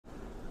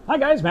Hi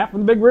guys, Matt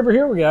from the Big River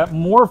here. We got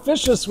more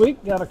fish this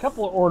week. Got a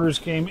couple of orders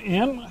came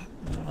in.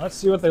 Let's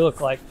see what they look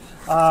like.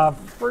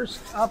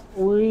 First up,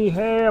 we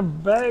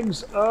have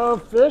bags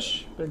of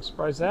fish. Big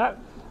surprise that.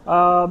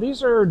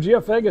 These are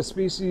Geophagus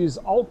species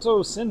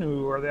Alto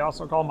Sinu, or they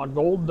also call them a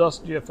gold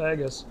dust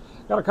Geophagus.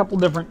 Got a couple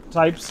different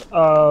types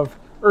of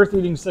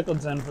earth-eating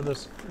cichlids in for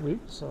this week,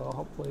 so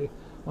hopefully,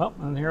 well,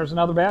 and here's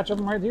another batch of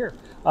them right here.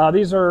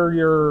 These are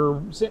your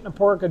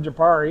Sitnaporica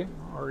japari,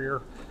 or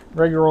your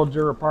regular old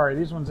Jurapari.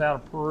 These ones out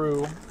of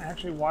Peru.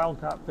 Actually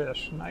wild-caught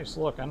fish. Nice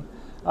looking.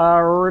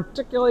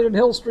 Reticulated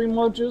hill stream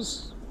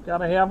loaches.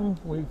 Gotta have them.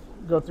 We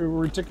go through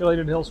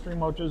reticulated hill stream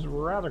loaches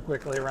rather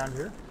quickly around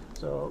here.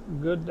 So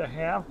good to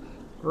have.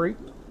 Great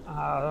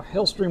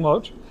hill stream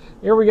loach.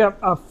 Here we got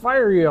a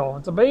fire eel.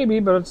 It's a baby,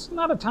 but it's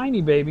not a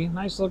tiny baby.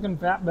 Nice looking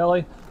fat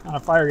belly on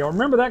a fire eel.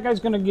 Remember, that guy's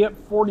going to get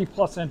 40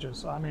 plus inches.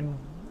 So, I mean,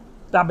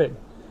 that big.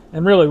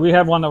 And really, we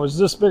had one that was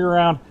this big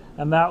around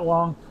and that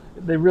long.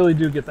 They really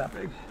do get that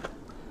big.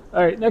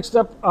 All right, next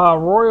up,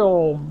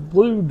 Royal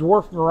Blue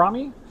Dwarf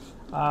Gourami.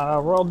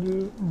 Royal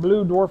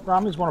Blue Dwarf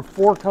Gourami is one of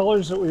 4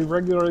 colors that we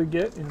regularly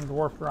get in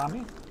dwarf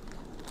gourami.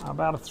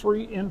 About a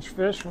 3-inch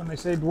fish. When they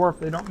say dwarf,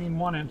 they don't mean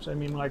 1 inch, they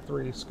mean like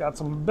 3. It's got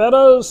some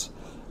bettas,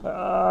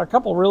 a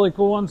couple really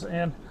cool ones,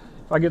 and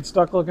if I get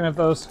stuck looking at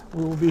those,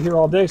 we will be here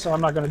all day, so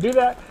I'm not going to do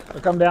that.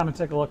 But come down and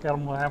take a look at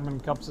them. We'll have them in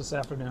cups this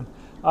afternoon.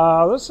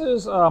 This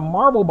is a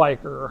marble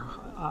biker.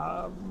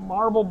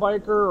 Marble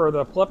biker, or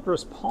the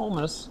Pleptris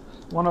palmus,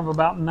 one of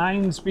about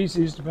 9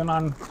 species, depending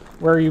on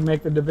where you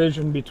make the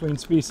division between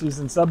species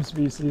and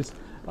subspecies.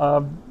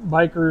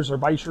 Bikers or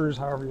bichers,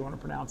 however you want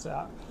to pronounce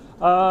that.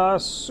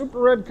 Super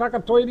red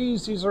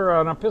cacatoides, these are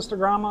an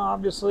apistogramma,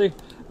 obviously.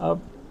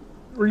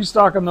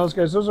 Restocking those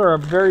guys. Those are our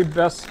very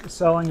best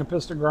selling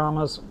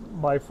apistogrammas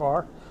by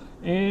far.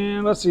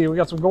 And let's see, we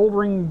got some gold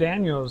ring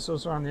danios.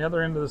 Those are on the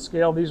other end of the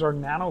scale. These are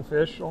nano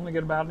fish, only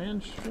get about 1.25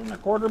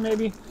 inches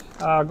maybe.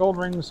 Gold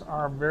rings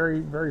are very,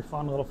 very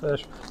fun little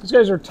fish. These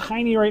guys are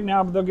tiny right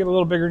now, but they'll get a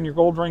little bigger than your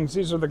gold rings.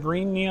 These are the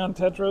green neon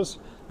tetras.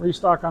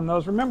 Restock on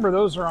those. Remember,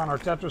 those are on our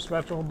tetra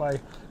special. By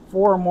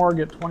 4 or more,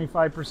 get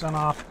 25%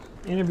 off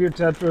any of your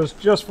tetras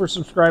just for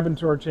subscribing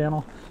to our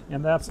channel.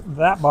 And that's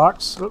that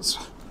box. Let's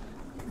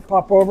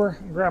pop over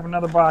and grab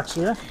another box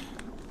here.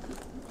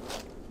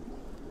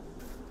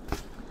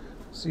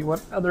 See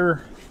what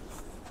other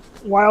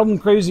wild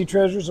and crazy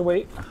treasures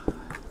await.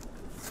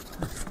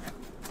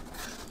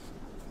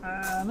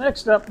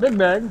 Next up, big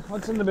bag.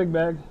 What's in the big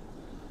bag?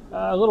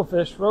 Little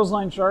fish,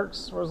 roseline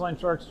sharks. Roseline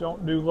sharks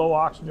don't do low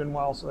oxygen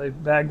well, so they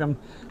bag them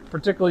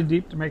particularly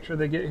deep to make sure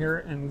they get here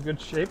in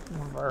good shape.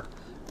 One of our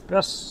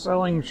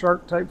best-selling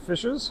shark-type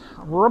fishes.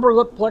 Rubber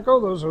lip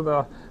pleco. Those are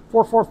the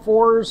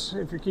 444s,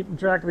 if you're keeping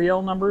track of the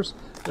L numbers.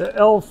 The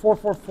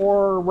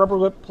L444 rubber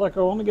lip pleco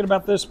only get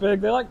about this big.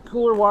 They like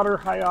cooler water,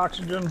 high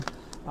oxygen.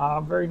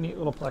 Very neat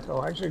little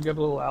pleco. Actually a good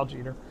little algae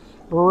eater.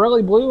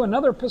 Borelli blue,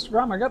 another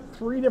apistogramma. I got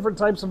 3 different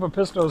types of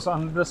apistos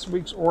on this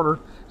week's order.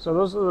 So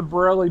those are the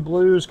Borelli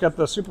blues. Got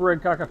the super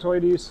red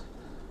cacatoides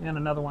and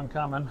another one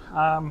coming.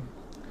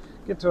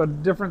 Get to a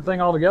different thing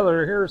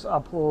altogether. Here's a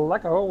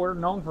pleco. We're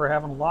known for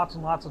having lots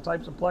and lots of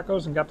types of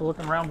plecos, and got to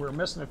looking around, we were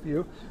missing a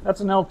few.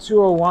 That's an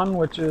L201,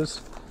 which is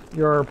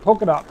your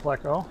polka dot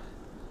pleco.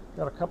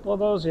 Got a couple of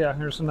those. Yeah,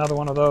 here's another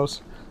one of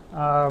those.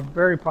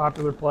 Very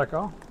popular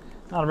pleco.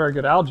 Not a very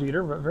good algae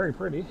eater, but very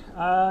pretty.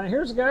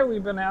 Here's a guy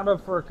we've been out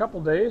of for a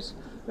couple days.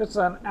 It's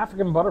an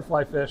African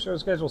butterfly fish.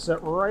 Those guys will sit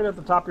right at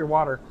the top of your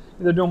water.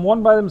 Either do them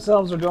one by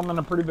themselves or do them in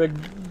a pretty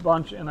big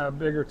bunch in a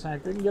bigger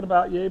tank. They can get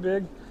about yay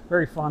big.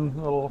 Very fun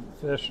little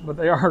fish, but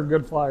they are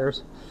good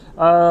flyers.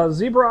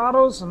 Zebra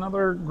ottos,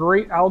 another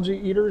great algae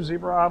eater.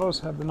 Zebra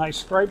ottos have the nice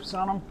stripes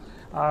on them.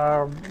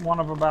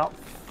 One of about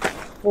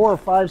 4 or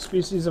 5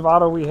 species of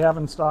otto we have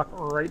in stock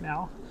right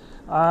now.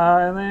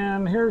 And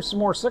then here's some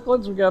more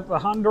cichlids. We got the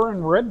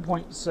Honduran red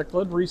point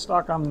cichlid.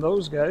 Restock on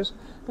those guys.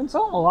 Been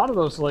selling a lot of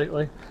those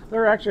lately.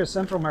 They're actually a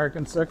Central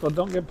American cichlid.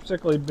 Don't get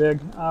particularly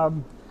big.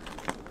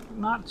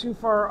 Not too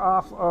far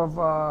off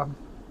of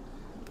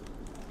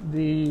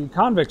the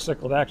convict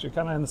cichlid, actually,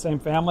 kind of in the same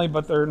family,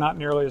 but they're not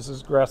nearly as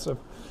aggressive.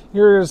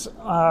 Here's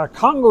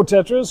Congo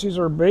tetras. These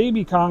are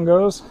baby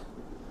Congos.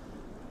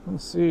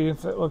 Let's see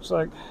if it looks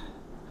like.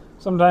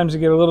 Sometimes you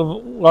get a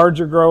little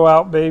larger grow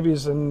out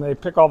babies and they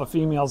pick all the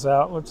females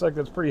out. Looks like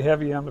it's pretty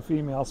heavy on the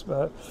females,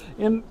 but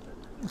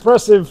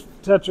impressive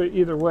tetra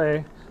either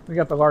way. We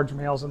got the large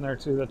males in there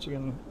too that you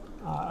can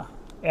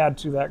add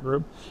to that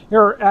group.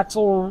 Here are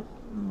axelrod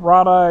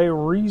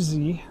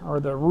rezi, or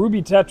the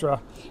ruby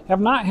tetra.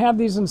 Have not had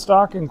these in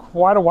stock in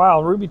quite a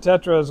while. Ruby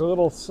tetra is a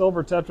little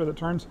silver tetra that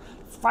turns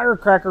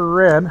firecracker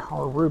red,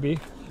 or ruby,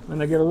 when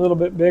they get a little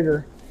bit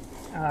bigger.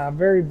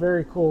 Very,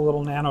 very cool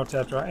little nano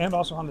tetra, and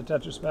also on the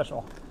tetra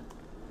special.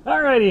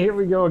 Alrighty, here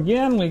we go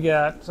again. We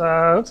got,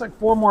 looks like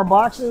 4 more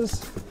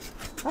boxes.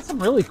 Got some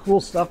really cool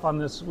stuff on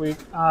this week,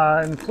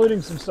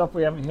 including some stuff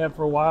we haven't had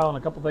for a while, and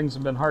a couple things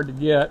have been hard to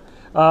get.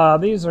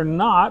 These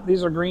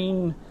are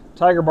green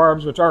tiger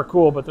barbs, which are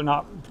cool, but they're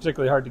not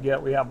particularly hard to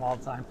get. We have them all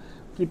the time.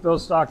 Keep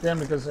those stocked in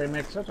because they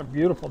make such a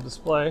beautiful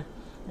display.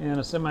 in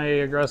a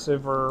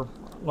semi-aggressive or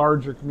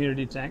larger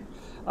community tank.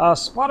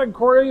 Spotted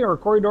cory or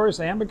Corydoras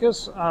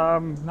ambicus,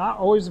 not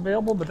always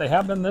available, but they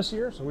have been this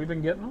year, so we've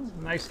been getting them.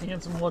 Nice,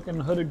 handsome-looking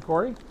hooded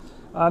cory.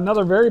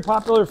 Another very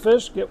popular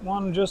fish, get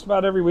one just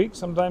about every week,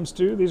 sometimes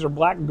two. These are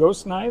black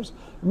ghost knives.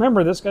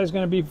 Remember, this guy's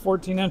going to be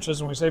 14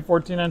 inches. When we say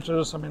 14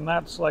 inches, I mean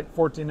that's like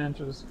 14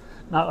 inches,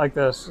 not like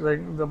this.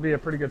 They'll be a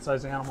pretty good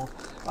sized animal.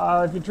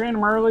 If you train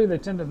them early, they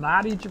tend to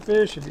not eat your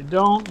fish. If you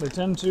don't, they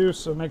tend to,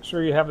 so make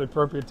sure you have the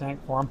appropriate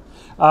tank for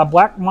them.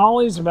 Black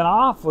mollies have been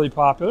awfully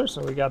popular,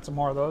 so we got some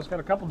more of those.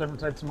 Got a couple different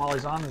types of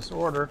mollies on this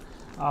order.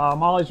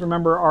 Mollies,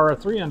 remember, are a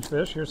 3-inch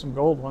fish. Here's some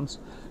gold ones.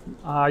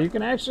 You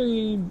can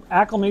actually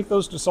acclimate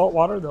those to salt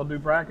water. They'll do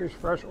brackish,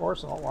 fresh, or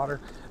salt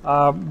water.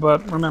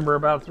 But remember,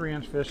 about a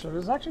 3-inch fish. So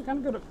it's actually kind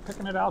of good at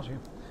picking at algae.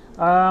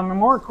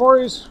 More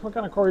corys. What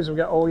kind of corys have we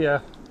got? Oh, yeah.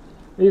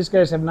 These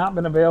guys have not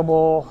been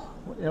available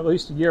at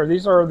least a year.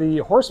 These are the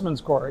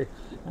horseman's cory.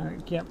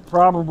 You can't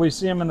probably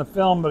see them in the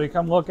film, but you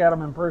come look at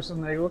them in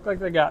person, they look like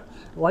they got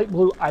light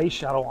blue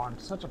eyeshadow on.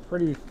 Such a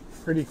pretty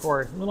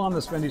cory. A little on the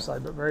spendy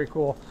side, but very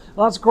cool.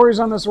 Lots of corys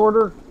on this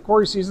order.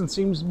 Cory season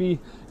seems to be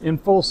in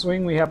full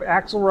swing. We have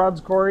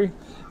axelrod's cory,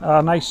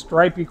 nice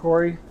stripy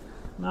cory.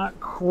 Not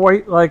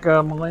quite like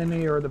a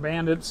Millennium or the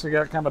bandits. They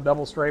got kind of a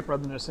double stripe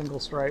rather than a single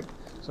stripe.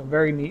 So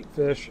very neat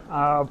fish.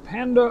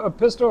 Panda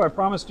apisto. I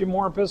promised you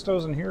more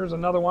apistos, and here's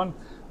another one.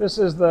 This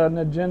is the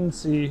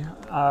Nagensi,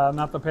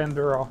 not the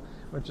Panduro,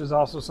 which is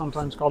also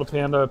sometimes called a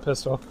panda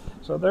apisto.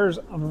 So there's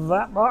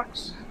that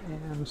box,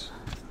 and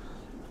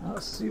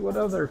let's see what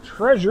other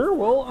treasure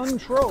we'll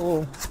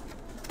untroll.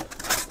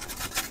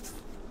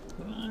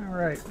 All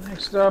right,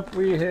 next up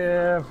we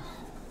have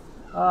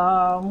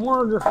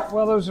more,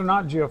 well, those are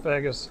not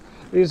Geophagus.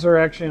 These are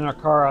actually an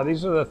acara.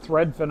 These are the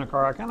threadfin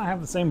acara. Kind of have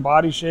the same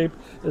body shape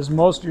as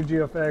most of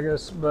your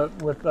Geophagus, but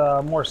with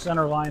a more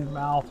center-lined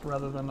mouth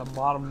rather than a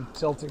bottom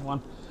tilting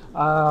one.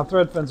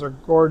 Threadfins are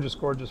gorgeous,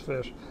 gorgeous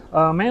fish.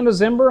 Manda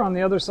zimber on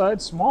the other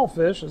side, small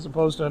fish as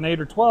opposed to an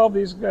 8 or 12.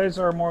 These guys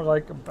are more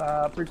like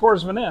about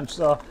 3/4 of an inch.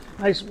 So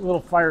nice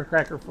little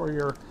firecracker for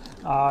your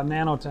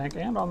nano tank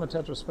and on the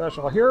Tetra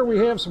Special. Here we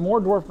have some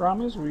more dwarf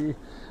brahmas. We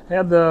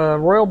had the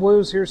royal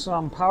blues. Here's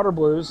some powder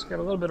blues. Got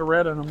a little bit of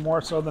red in them,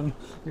 more so than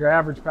your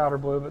average powder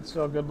blue, but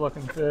still good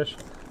looking fish.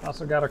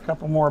 Also got a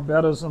couple more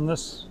bettas in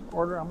this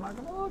order I'm not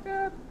going to look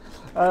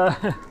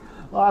at.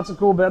 Lots of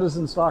cool bettas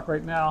in stock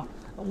right now.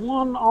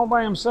 One all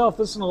by himself.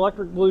 This is an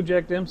electric blue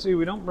Jack Dempsey.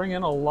 We don't bring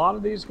in a lot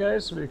of these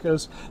guys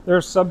because they're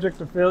subject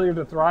to failure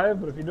to thrive,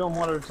 but if you do them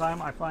one at a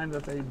time, I find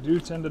that they do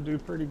tend to do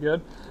pretty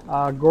good.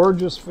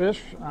 Gorgeous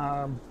fish,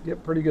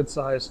 get pretty good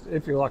sized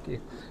if you're lucky.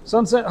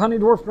 Sunset honey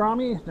dwarf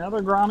gourami,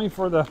 another gourami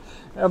for the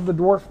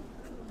dwarf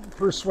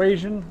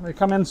persuasion. They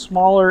come in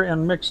smaller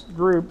in mixed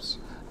groups,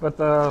 but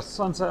the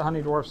sunset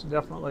honey dwarfs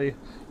definitely,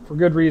 for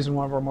good reason,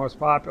 one of our most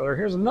popular.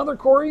 Here's another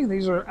cory.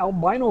 These are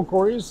albino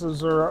corys.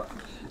 Those are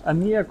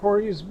Anea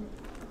corys,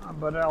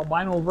 but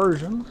albino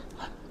version.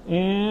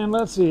 And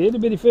let's see, itty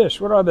bitty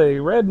fish. What are they?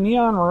 Red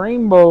neon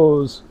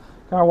rainbows.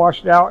 Kind of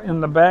washed out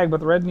in the bag, but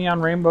the red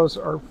neon rainbows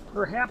are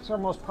perhaps our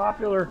most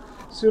popular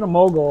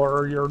pseudomogul,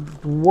 or your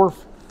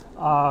dwarf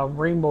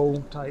rainbow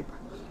type.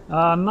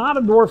 Not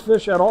a dwarf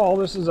fish at all.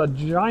 This is a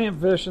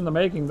giant fish in the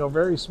making, though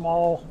very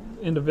small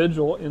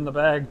individual in the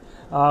bag.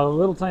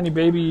 Little tiny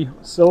baby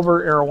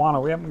silver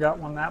arowana. We haven't got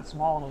one that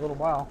small in a little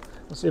while.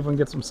 Let's see if we can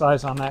get some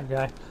size on that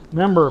guy.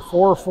 Remember,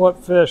 4-foot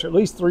fish, at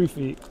least 3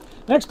 feet.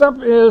 Next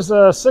up is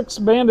a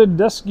 6-banded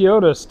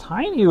distichodus.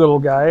 Tiny little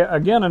guy.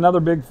 Again, another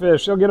big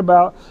fish. He'll get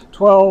about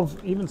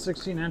 12, even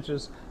 16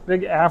 inches.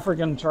 Big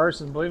African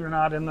charson, believe it or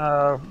not, in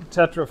the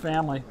tetra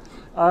family.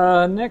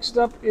 Next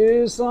up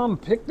is some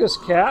pictus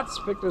cats.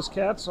 Pictus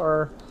cats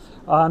are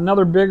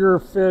another bigger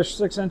fish,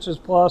 6 inches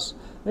plus.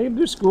 They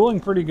do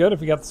schooling pretty good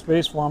if you got the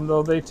space for them,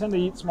 though they tend to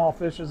eat small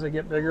fish as they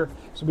get bigger,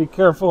 so be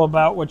careful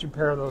about what you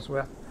pair those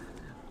with.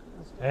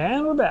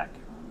 And we're back.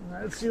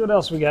 Let's see what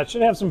else we got.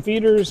 Should have some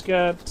feeders. We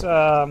got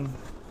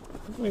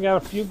a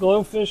few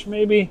glowfish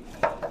maybe.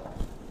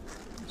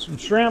 Some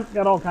shrimp.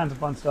 Got all kinds of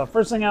fun stuff.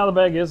 First thing out of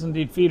the bag is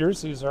indeed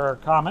feeders. These are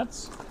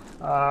comets.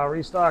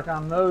 Restock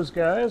on those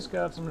guys.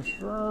 Got some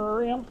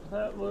shrimp.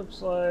 That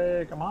looks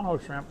like Amano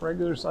shrimp.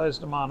 Regular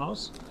sized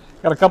Amanos.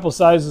 Got a couple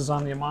sizes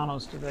on the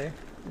Amanos today.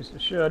 At least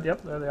it should.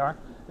 Yep, there they are.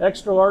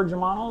 Extra large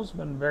Amanos.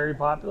 Been very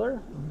popular.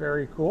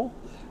 Very cool.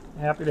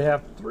 Happy to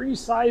have 3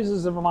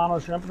 sizes of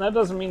Amano shrimp, and that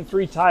doesn't mean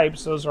 3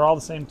 types. Those are all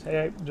the same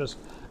type, just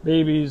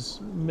babies,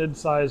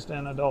 mid-sized,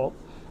 and adult.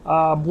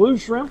 Blue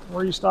shrimp,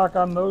 we restock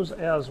on those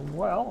as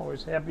well.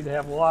 Always happy to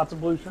have lots of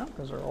blue shrimp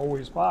because they're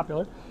always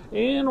popular.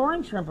 And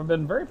orange shrimp have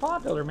been very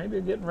popular. Maybe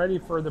getting ready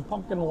for the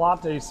pumpkin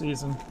latte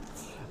season.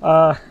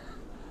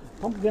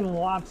 Pumpkin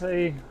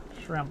latte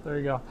shrimp, there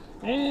you go.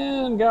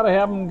 And gotta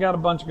have them, got a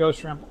bunch of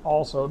ghost shrimp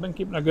also. I've been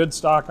keeping a good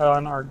stock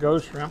on our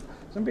ghost shrimp.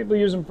 Some people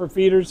use them for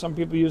feeders, some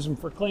people use them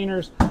for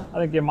cleaners. I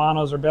think the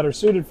Amanos are better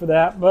suited for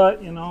that,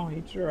 but you know,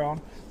 each your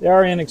own. They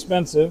are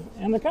inexpensive,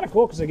 and they're kind of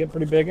cool because they get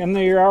pretty big, and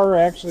they are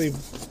actually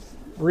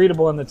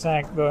breedable in the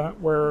tank,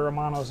 where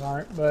Amanos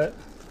aren't, but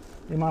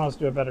the Amanos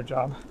do a better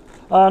job.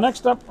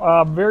 Next up,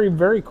 very,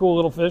 very cool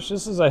little fish.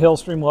 This is a hill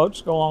stream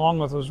loach, go along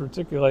with those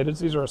reticulateds.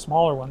 These are a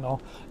smaller one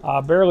though.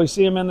 Barely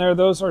see them in there.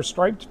 Those are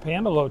striped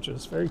panda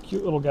loaches. Very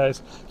cute little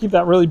guys. Keep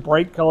that really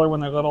bright color when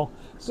they're little.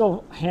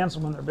 Still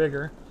handsome when they're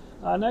bigger.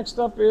 Next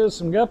up is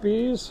some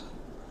guppies.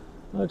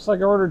 Looks like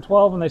I ordered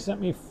 12 and they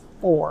sent me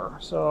 4.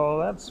 So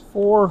that's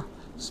 4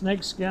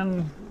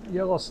 snakeskin,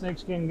 yellow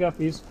snakeskin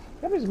guppies.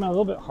 Guppies have been a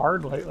little bit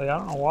hard lately. I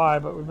don't know why,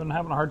 but we've been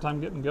having a hard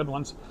time getting good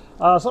ones.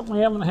 Something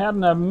we haven't had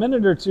in a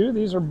minute or two.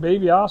 These are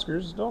baby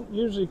Oscars. Don't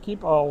usually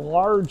keep a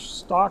large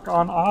stock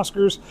on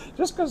Oscars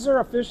just because they're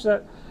a fish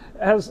that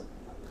has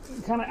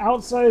kind of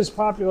outsized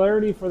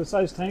popularity for the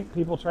size tank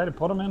people try to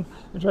put them in.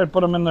 They try to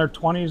put them in their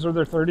 20s or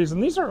their 30s,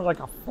 and these are like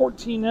a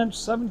 14-inch,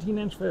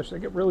 17-inch fish. They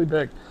get really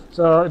big.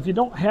 So if you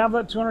don't have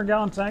that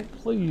 200-gallon tank,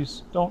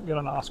 please don't get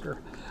an Oscar.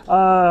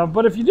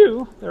 But if you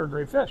do, they're a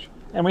great fish,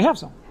 and we have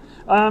some.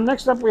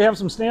 Next up, we have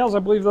some snails. I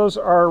believe those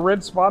are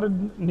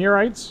red-spotted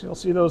neorites. You'll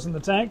see those in the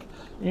tank.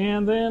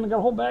 And then I got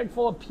a whole bag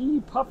full of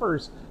pea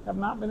puffers. Have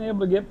not been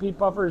able to get pea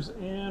puffers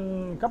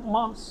in a couple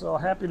months, so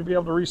happy to be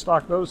able to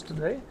restock those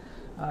today.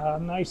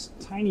 Nice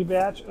tiny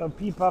batch of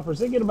pea puffers.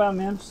 They get about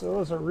an inch, so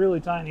those are really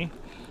tiny,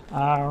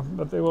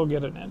 but they will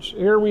get an inch.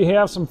 Here we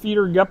have some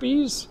feeder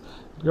guppies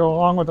to go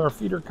along with our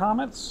feeder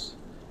comets.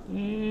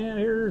 And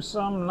here's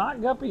some not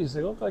guppies.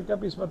 They look like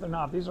guppies, but they're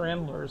not. These are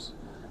endlers.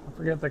 I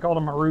forget, they called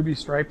them a ruby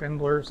stripe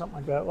endler or something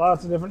like that.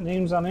 Lots of different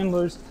names on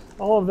endlers.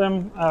 All of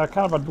them kind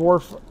of a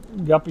dwarf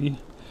guppy.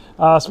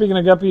 Speaking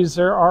of guppies,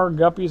 there are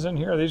guppies in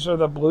here. These are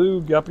the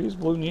blue guppies,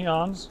 blue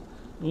neons.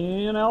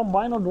 And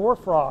albino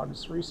dwarf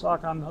frogs.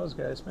 Restock on those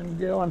guys. Been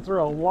going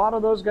through a lot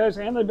of those guys,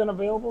 and they've been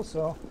available,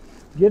 so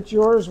get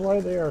yours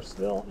while they are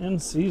still in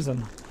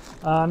season.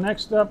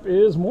 Next up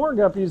is more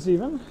guppies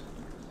even.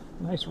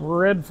 Nice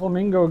red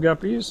flamingo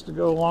guppies to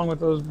go along with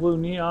those blue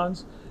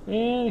neons.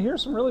 And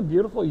here's some really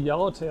beautiful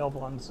yellow-tailed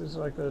ones. These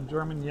are like the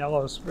German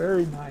yellows.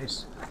 Very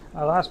nice.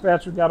 Last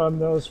batch we got on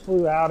those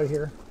flew out of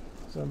here.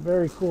 So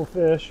very cool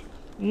fish.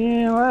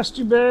 And last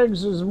 2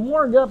 bags is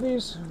more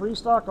guppies.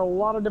 Restock a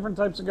lot of different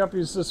types of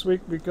guppies this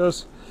week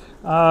because,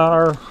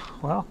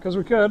 because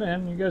we could,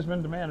 and you guys have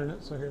been demanding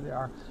it, so here they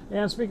are.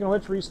 And speaking of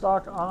which,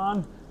 restock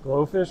on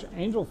glowfish,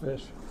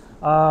 angelfish.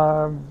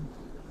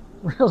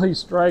 Really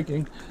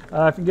striking.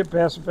 If you get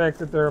past the fact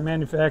that they're a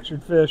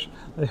manufactured fish,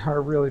 they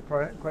are really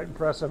quite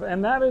impressive.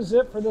 And that is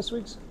it for this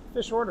week's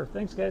fish order.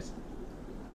 Thanks, guys.